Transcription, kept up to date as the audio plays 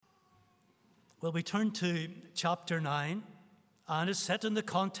Well, we turn to chapter 9, and it's set in the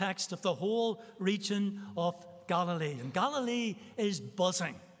context of the whole region of Galilee. And Galilee is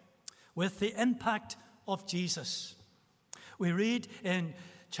buzzing with the impact of Jesus. We read in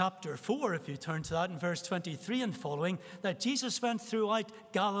chapter 4, if you turn to that in verse 23 and following, that Jesus went throughout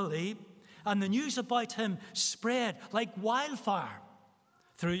Galilee, and the news about him spread like wildfire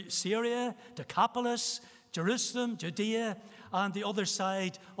through Syria, Decapolis, Jerusalem, Judea, and the other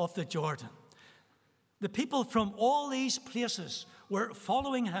side of the Jordan. The people from all these places were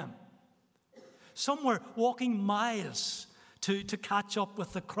following him. Some were walking miles to catch up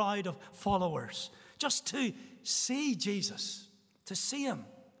with the crowd of followers, just to see Jesus, to see him.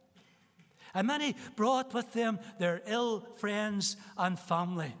 And many brought with them their ill friends and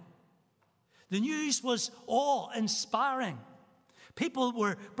family. The news was awe-inspiring. People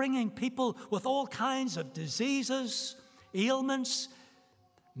were bringing people with all kinds of diseases, ailments,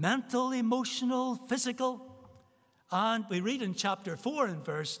 mental, emotional, physical. And we read in chapter 4 in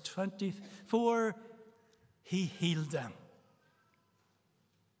verse 24, he healed them.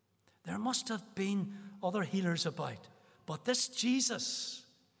 There must have been other healers about, but this Jesus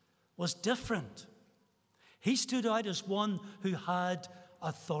was different. He stood out as one who had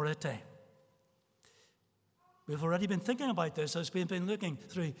authority. We've already been thinking about this as we've been looking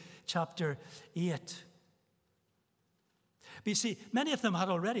through chapter 8. But you see, many of them had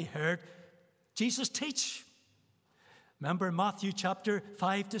already heard Jesus teach. Remember Matthew chapter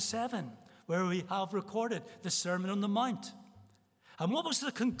 5 to 7, where we have recorded the Sermon on the Mount. And what was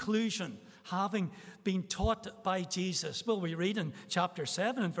the conclusion, having been taught by Jesus? Well, we read in chapter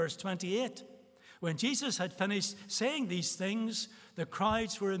 7 and verse 28. When Jesus had finished saying these things, the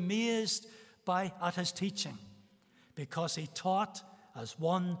crowds were amazed at his teaching, because he taught as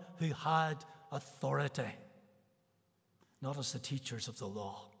one who had authority, not as the teachers of the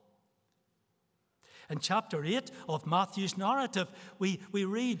law. In chapter 8 of Matthew's narrative, we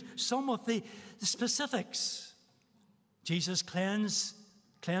read some of the specifics. Jesus cleanses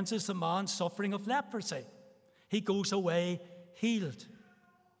the man suffering of leprosy. He goes away healed.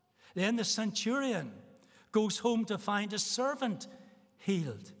 Then the centurion goes home to find his servant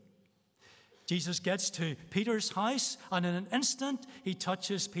healed. Jesus gets to Peter's house, and in an instant, he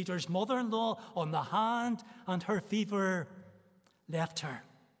touches Peter's mother-in-law on the hand, and her fever left her.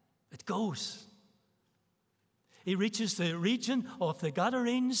 It goes. He reaches the region of the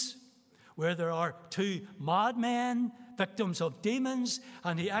Gadarenes, where there are two madmen, victims of demons,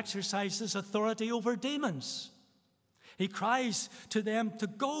 and he exercises authority over demons. He cries to them to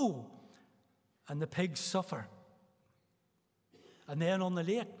go, and the pigs suffer. And then on the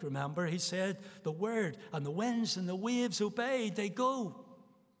lake, remember, he said the word, and the winds and the waves obeyed, they go.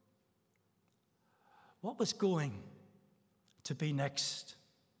 What was going to be next?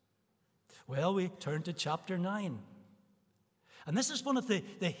 Well, we turn to chapter 9. And this is one of the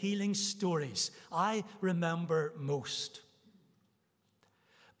healing stories I remember most.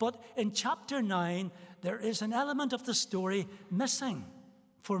 But in chapter 9, there is an element of the story missing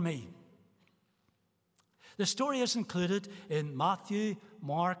for me. The story is included in Matthew,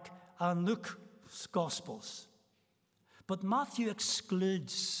 Mark, and Luke's Gospels. But Matthew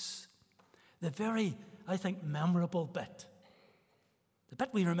excludes the very, I think, memorable bit. The bit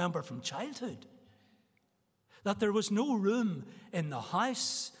we remember from childhood. That there was no room in the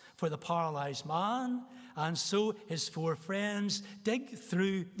house for the paralyzed man, and so his four friends dig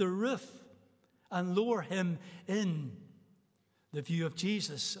through the roof and lower him in the view of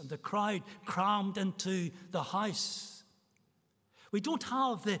Jesus, and the crowd crammed into the house. We don't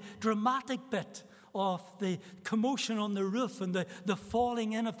have the dramatic bit of the commotion on the roof and the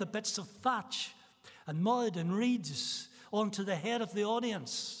falling in of the bits of thatch and mud and reeds onto the head of the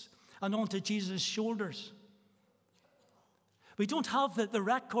audience and onto Jesus' shoulders. We don't have the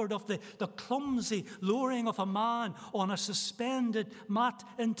record of the clumsy lowering of a man on a suspended mat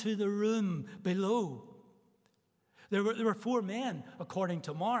into the room below. There were four men, according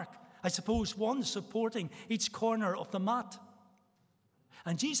to Mark. I suppose one supporting each corner of the mat.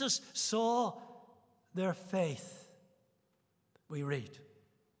 And Jesus saw their faith, we read.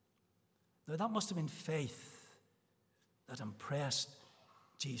 Now that must have been faith that impressed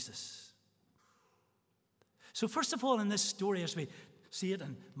Jesus. So first of all, in this story, as we see it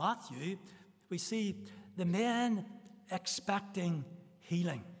in Matthew, we see the men expecting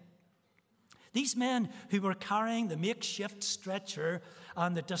healing. These men who were carrying the makeshift stretcher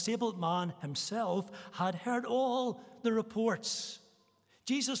and the disabled man himself had heard all the reports.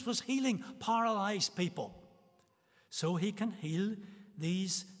 Jesus was healing paralyzed people, so he can heal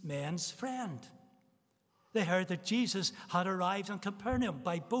these men's friend. They heard that Jesus had arrived in Capernaum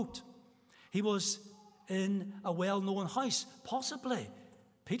by boat. He was in a well-known house, possibly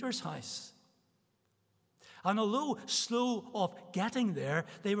Peter's house. And although slow of getting there,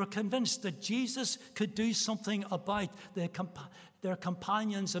 they were convinced that Jesus could do something about their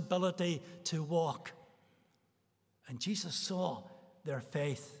companion's ability to walk. And Jesus saw their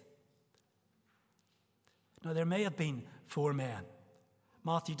faith. Now, there may have been 4 men.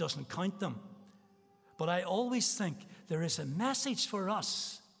 Matthew doesn't count them. But I always think there is a message for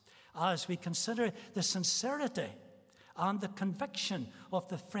us as we consider the sincerity and the conviction of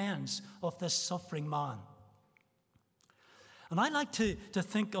the friends of this suffering man. And I like to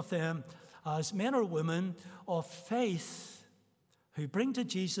think of them as men or women of faith who bring to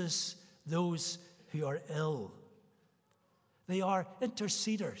Jesus those who are ill. They are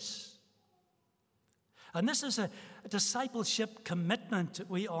interceders. And this is a discipleship commitment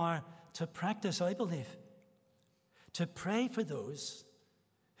we are to practice, I believe. To pray for those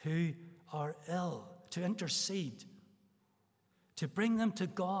who are ill, to intercede, to bring them to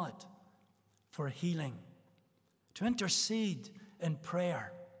God for healing, to intercede in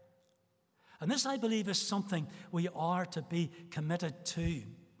prayer. And this, I believe, is something we are to be committed to.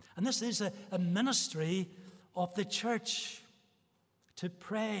 And this is a ministry of the church, to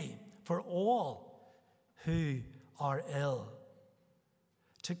pray for all who are ill,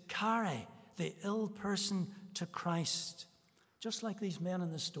 to carry the ill person to Christ, just like these men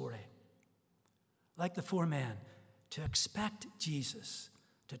in the story, like the 4 men, to expect Jesus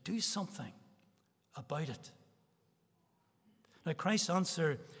to do something about it. Now, Christ's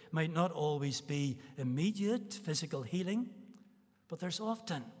answer might not always be immediate physical healing, but there's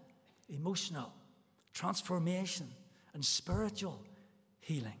often emotional transformation and spiritual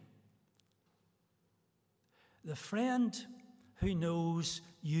healing. The friend who knows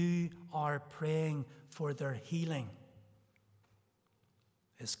you are praying for their healing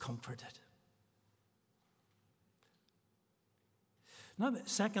is comforted. Now,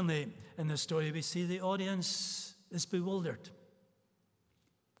 secondly, in the story, we see the audience is bewildered.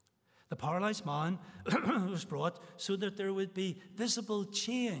 The paralyzed man was brought so that there would be visible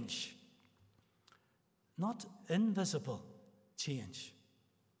change, not invisible change.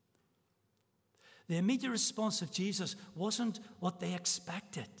 The immediate response of Jesus wasn't what they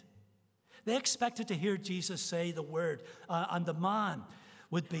expected. They expected to hear Jesus say the word, and the man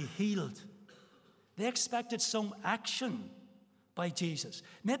would be healed. They expected some action by Jesus,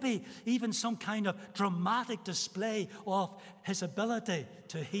 maybe even some kind of dramatic display of his ability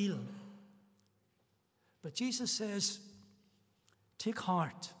to heal. But Jesus says, take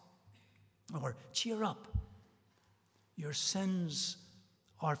heart, or cheer up. Your sins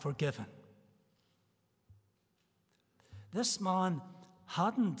are forgiven. This man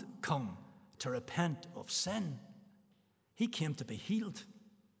hadn't come to repent of sin. He came to be healed.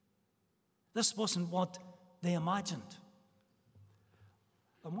 This wasn't what they imagined.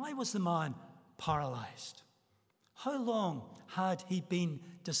 And why was the man paralyzed? How long had he been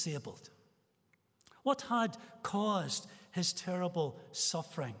disabled? What had caused his terrible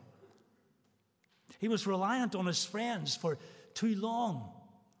suffering? He was reliant on his friends for too long.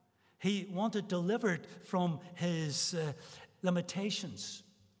 He wanted delivered from his limitations.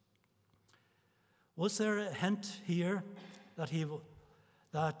 Was there a hint here that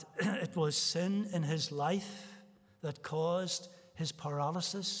it was sin in his life that caused his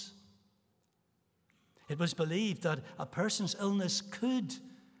paralysis? It was believed that a person's illness could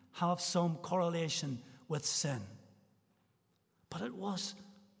have some correlation with sin. But it was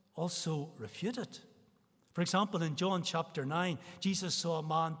also refuted. For example, in John chapter 9, Jesus saw a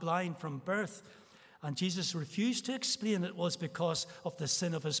man blind from birth, and Jesus refused to explain it was because of the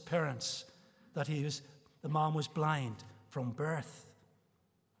sin of his parents that the man was blind from birth.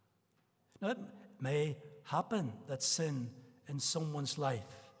 Now, it may happen that sin in someone's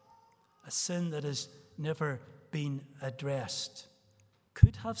life, a sin that has never been addressed,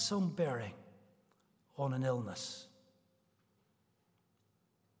 could have some bearing on an illness.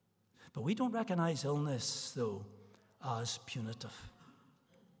 But we don't recognize illness, though, as punitive.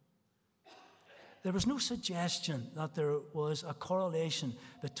 There was no suggestion that there was a correlation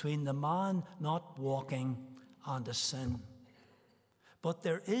between the man not walking and a sin. But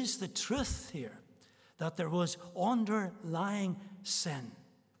there is the truth here that there was underlying sin,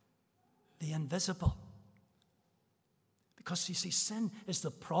 the invisible. Because you see, sin is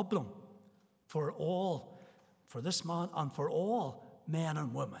the problem for this man and for all men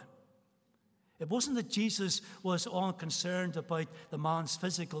and women. It wasn't that Jesus was unconcerned about the man's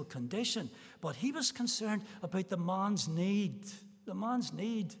physical condition, but he was concerned about the man's need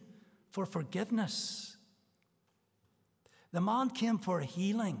for forgiveness. The man came for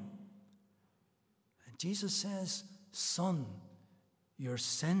healing, Jesus says, son, your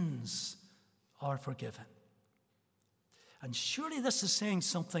sins are forgiven. And surely this is saying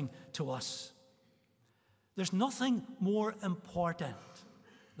something to us. There's nothing more important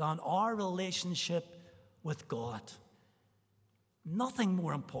than our relationship with God. Nothing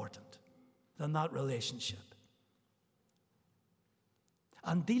more important than that relationship.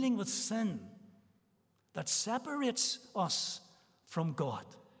 And dealing with sin that separates us from God,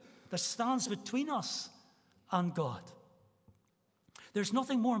 that stands between us and God. There's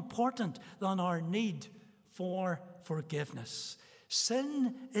nothing more important than our need for forgiveness.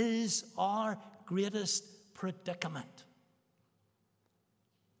 Sin is our greatest predicament.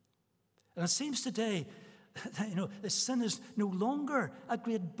 And it seems today, sin is no longer a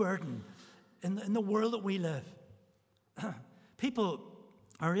great burden in the world that we live. People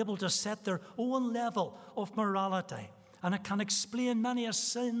are able to set their own level of morality, and it can explain many a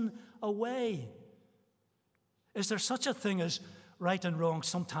sin away. Is there such a thing as right and wrong?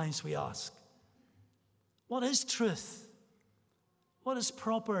 Sometimes we ask. What is truth? What is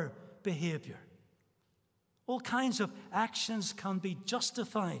proper behavior? All kinds of actions can be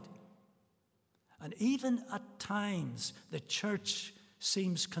justified. And even at times, the church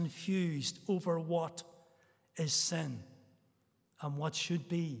seems confused over what is sin and what should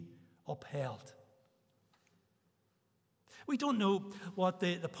be upheld. We don't know what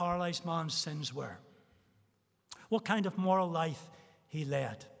the paralyzed man's sins were, what kind of moral life he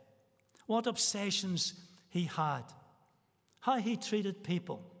led, what obsessions he had, how he treated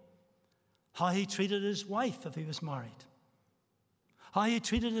people, how he treated his wife if he was married, how he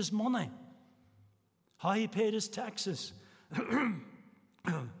treated his money, how he paid his taxes.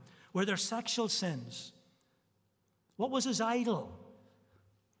 Were there sexual sins? What was his idol?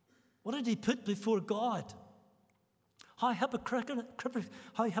 What did he put before God? How hypocritical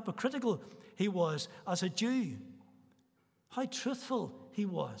he was as a Jew. How truthful he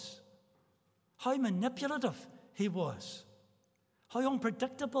was. How manipulative he was. How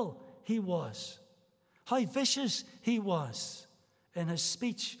unpredictable he was. How vicious he was in his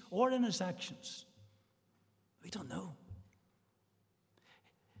speech or in his actions. We don't know.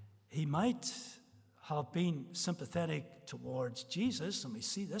 He might have been sympathetic towards Jesus, and we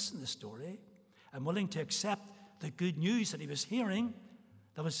see this in the story, and willing to accept the good news that he was hearing,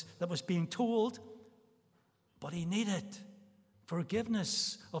 that was being told, but he needed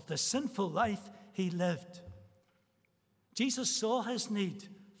forgiveness of the sinful life he lived. Jesus saw his need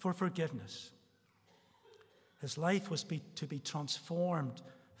for forgiveness. His life was to be transformed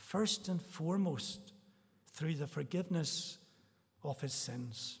first and foremost through the forgiveness of his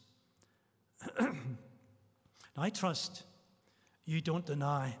sins. Now, I trust you don't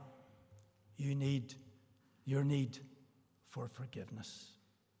deny your need for forgiveness.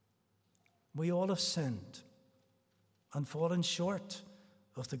 We all have sinned and fallen short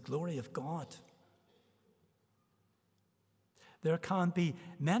of the glory of God. There can be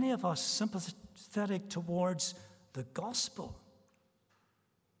many of us sympathetic towards the gospel,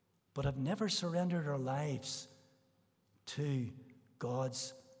 but have never surrendered our lives to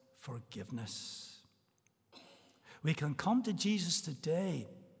God's forgiveness. We can come to Jesus today,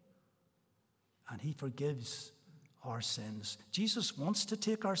 and he forgives our sins. Jesus wants to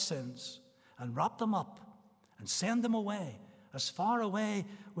take our sins and wrap them up and send them away, as far away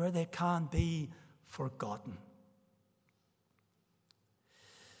where they can be forgotten.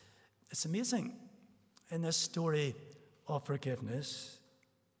 It's amazing in this story of forgiveness,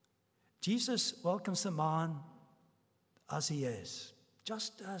 Jesus welcomes the man as he is,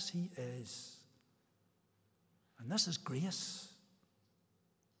 just as he is. And this is grace.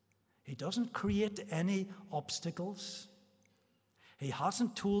 He doesn't create any obstacles. He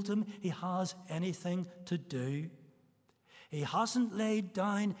hasn't told him he has anything to do. He hasn't laid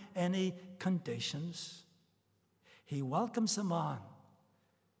down any conditions. He welcomes the man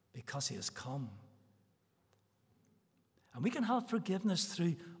because he has come. And we can have forgiveness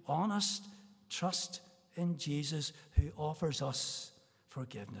through honest trust in Jesus, who offers us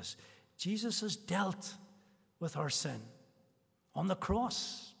forgiveness. Jesus has dealt with our sin on the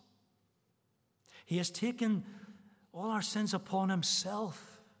cross. He has taken all our sins upon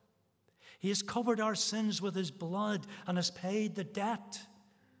himself. He has covered our sins with his blood and has paid the debt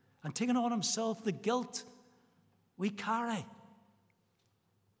and taken on himself the guilt we carry.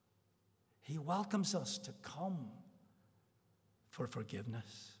 He welcomes us to come for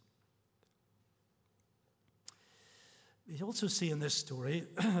forgiveness. We also see in this story,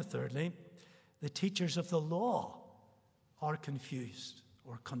 thirdly, the teachers of the law are confused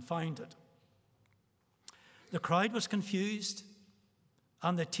or confounded. The crowd was confused,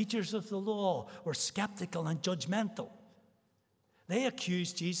 and the teachers of the law were skeptical and judgmental. They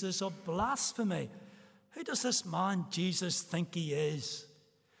accused Jesus of blasphemy. Who does this man Jesus think he is?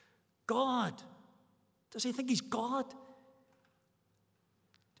 God. Does he think he's God?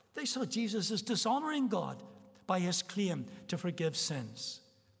 They saw Jesus as dishonoring God by his claim to forgive sins.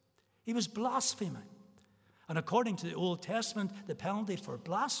 He was blaspheming. And according to the Old Testament, the penalty for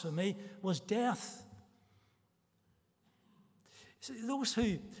blasphemy was death. See, those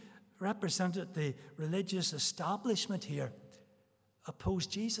who represented the religious establishment here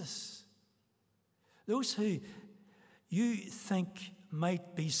opposed Jesus. Those who you think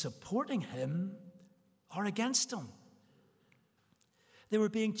might be supporting him are against him. They were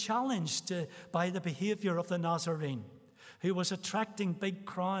being challenged by the behavior of the Nazarene, who was attracting big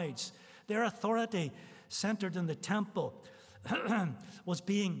crowds. Their authority, centered in the temple, was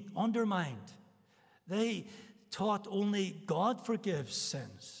being undermined. They taught only God forgives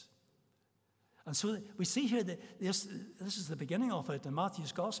sins. And so we see here that this is the beginning of it in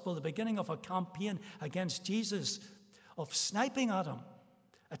Matthew's Gospel, the beginning of a campaign against Jesus, of sniping at him,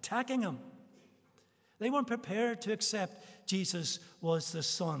 attacking him. They weren't prepared to accept Jesus was the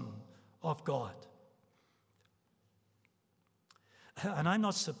Son of God. And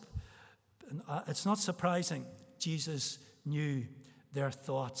it's not surprising Jesus knew their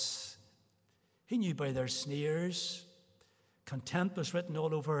thoughts. He knew by their sneers. Contempt was written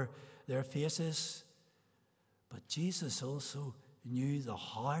all over their faces. But Jesus also knew the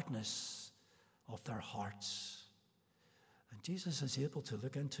hardness of their hearts. And Jesus is able to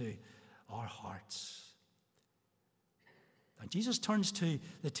look into our hearts. And Jesus turns to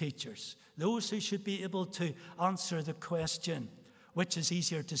the teachers, those who should be able to answer the question, which is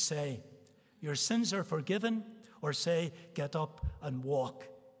easier to say, your sins are forgiven, or say, get up and walk.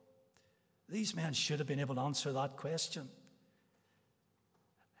 These men should have been able to answer that question.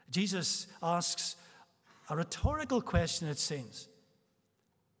 Jesus asks a rhetorical question, it seems,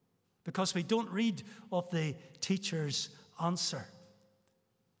 because we don't read of the teacher's answer.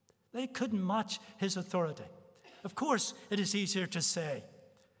 They couldn't match his authority. Of course, it is easier to say,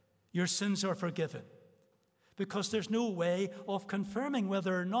 your sins are forgiven, because there's no way of confirming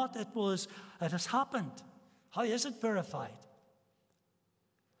whether or not it has happened. How is it verified?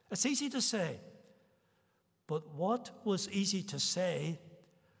 It's easy to say, but what was easy to say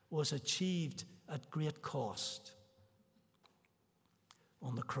was achieved at great cost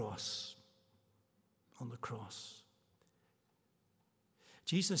on the cross. On the cross.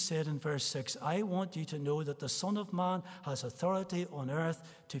 Jesus said in verse 6, I want you to know that the Son of Man has authority on earth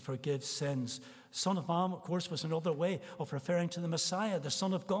to forgive sins. Son of Man, of course, was another way of referring to the Messiah, the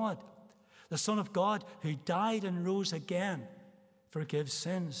Son of God. The Son of God who died and rose again forgives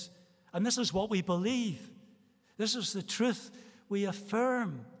sins. And this is what we believe. This is the truth we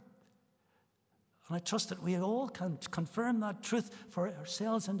affirm. And I trust that we all can confirm that truth for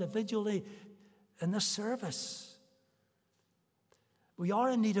ourselves individually in this service. We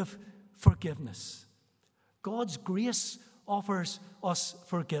are in need of forgiveness. God's grace offers us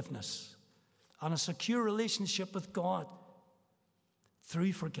forgiveness and a secure relationship with God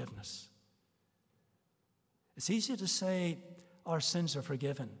through forgiveness. It's easy to say our sins are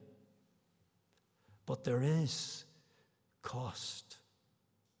forgiven, but there is cost.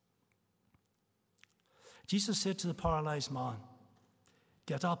 Jesus said to the paralyzed man,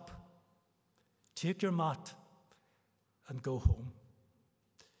 get up, take your mat, and go home.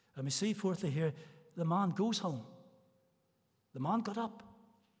 And we see fourthly here, the man goes home. The man got up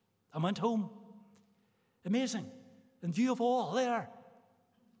and went home. Amazing. In view of all there,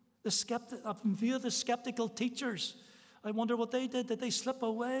 in view of the skeptical teachers, I wonder what they did. Did they slip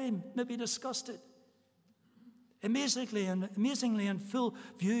away, maybe disgusted? Amazingly, in full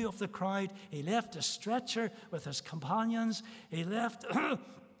view of the crowd, he left a stretcher with his companions. He left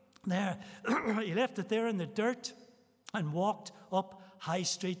he left it there in the dirt and walked up High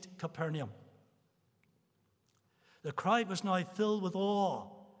Street, Capernaum. The crowd was now filled with awe,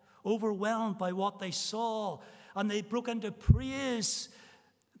 overwhelmed by what they saw, and they broke into praise.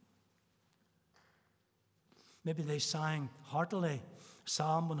 Maybe they sang heartily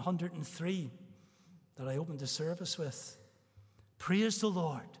Psalm 103 that I opened the service with. Praise the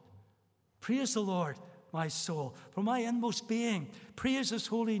Lord, my soul, for my inmost being. Praise his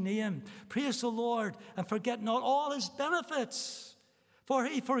holy name. Praise the Lord, and forget not all his benefits. For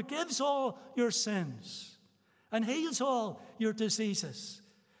he forgives all your sins and heals all your diseases,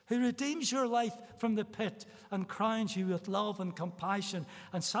 who redeems your life from the pit and crowns you with love and compassion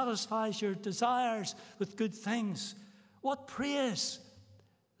and satisfies your desires with good things. What praise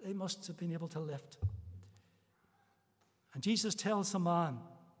they must have been able to lift. And Jesus tells the man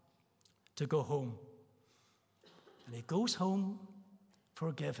to go home. And he goes home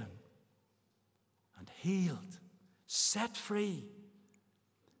forgiven and healed, set free.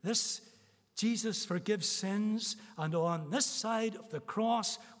 This Jesus forgives sins, and on this side of the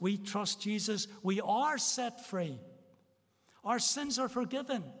cross, we trust Jesus. We are set free. Our sins are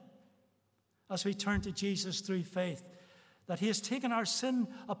forgiven as we turn to Jesus through faith, that he has taken our sin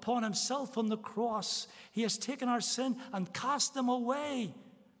upon himself on the cross. He has taken our sin and cast them away.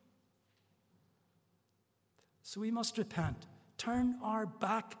 So we must repent, turn our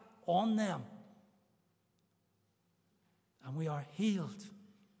back on them, and we are healed.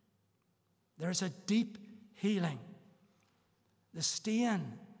 There's a deep healing. The stain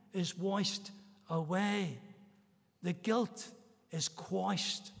is washed away. The guilt is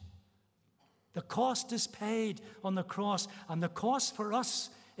quashed. The cost is paid on the cross, and the cost for us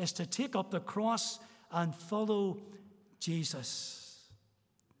is to take up the cross and follow Jesus.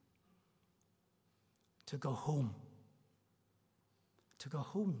 To go home. To go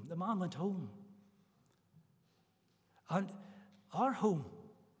home. The man went home. And our home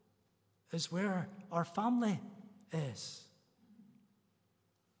is where our family is.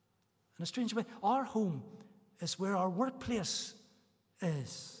 In a strange way, our home is where our workplace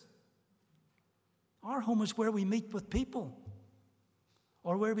is. Our home is where we meet with people,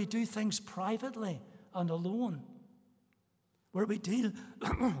 or where we do things privately and alone, where we deal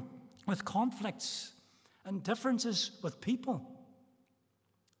with conflicts and differences with people.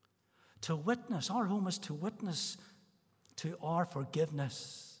 To witness, our home is to witness to our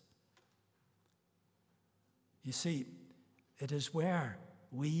forgiveness. You see, it is where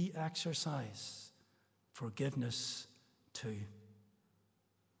we exercise forgiveness too.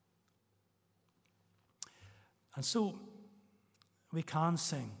 And so we can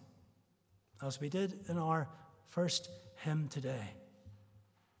sing, as we did in our first hymn today.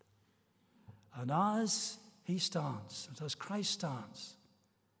 And as he stands, and as Christ stands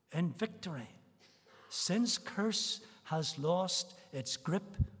in victory, sin's curse has lost its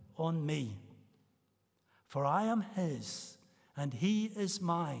grip on me. For I am his, and he is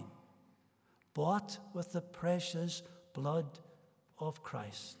mine, bought with the precious blood of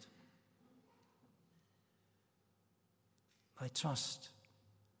Christ. I trust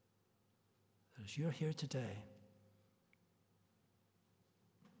that as you're here today,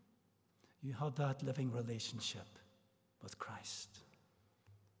 you have that living relationship with Christ.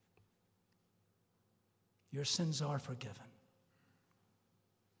 Your sins are forgiven.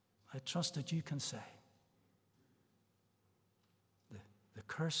 I trust that you can say, the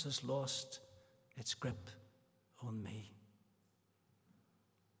curse has lost its grip on me.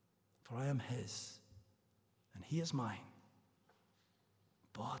 For I am his, and he is mine,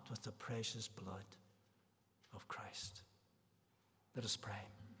 bought with the precious blood of Christ. Let us pray.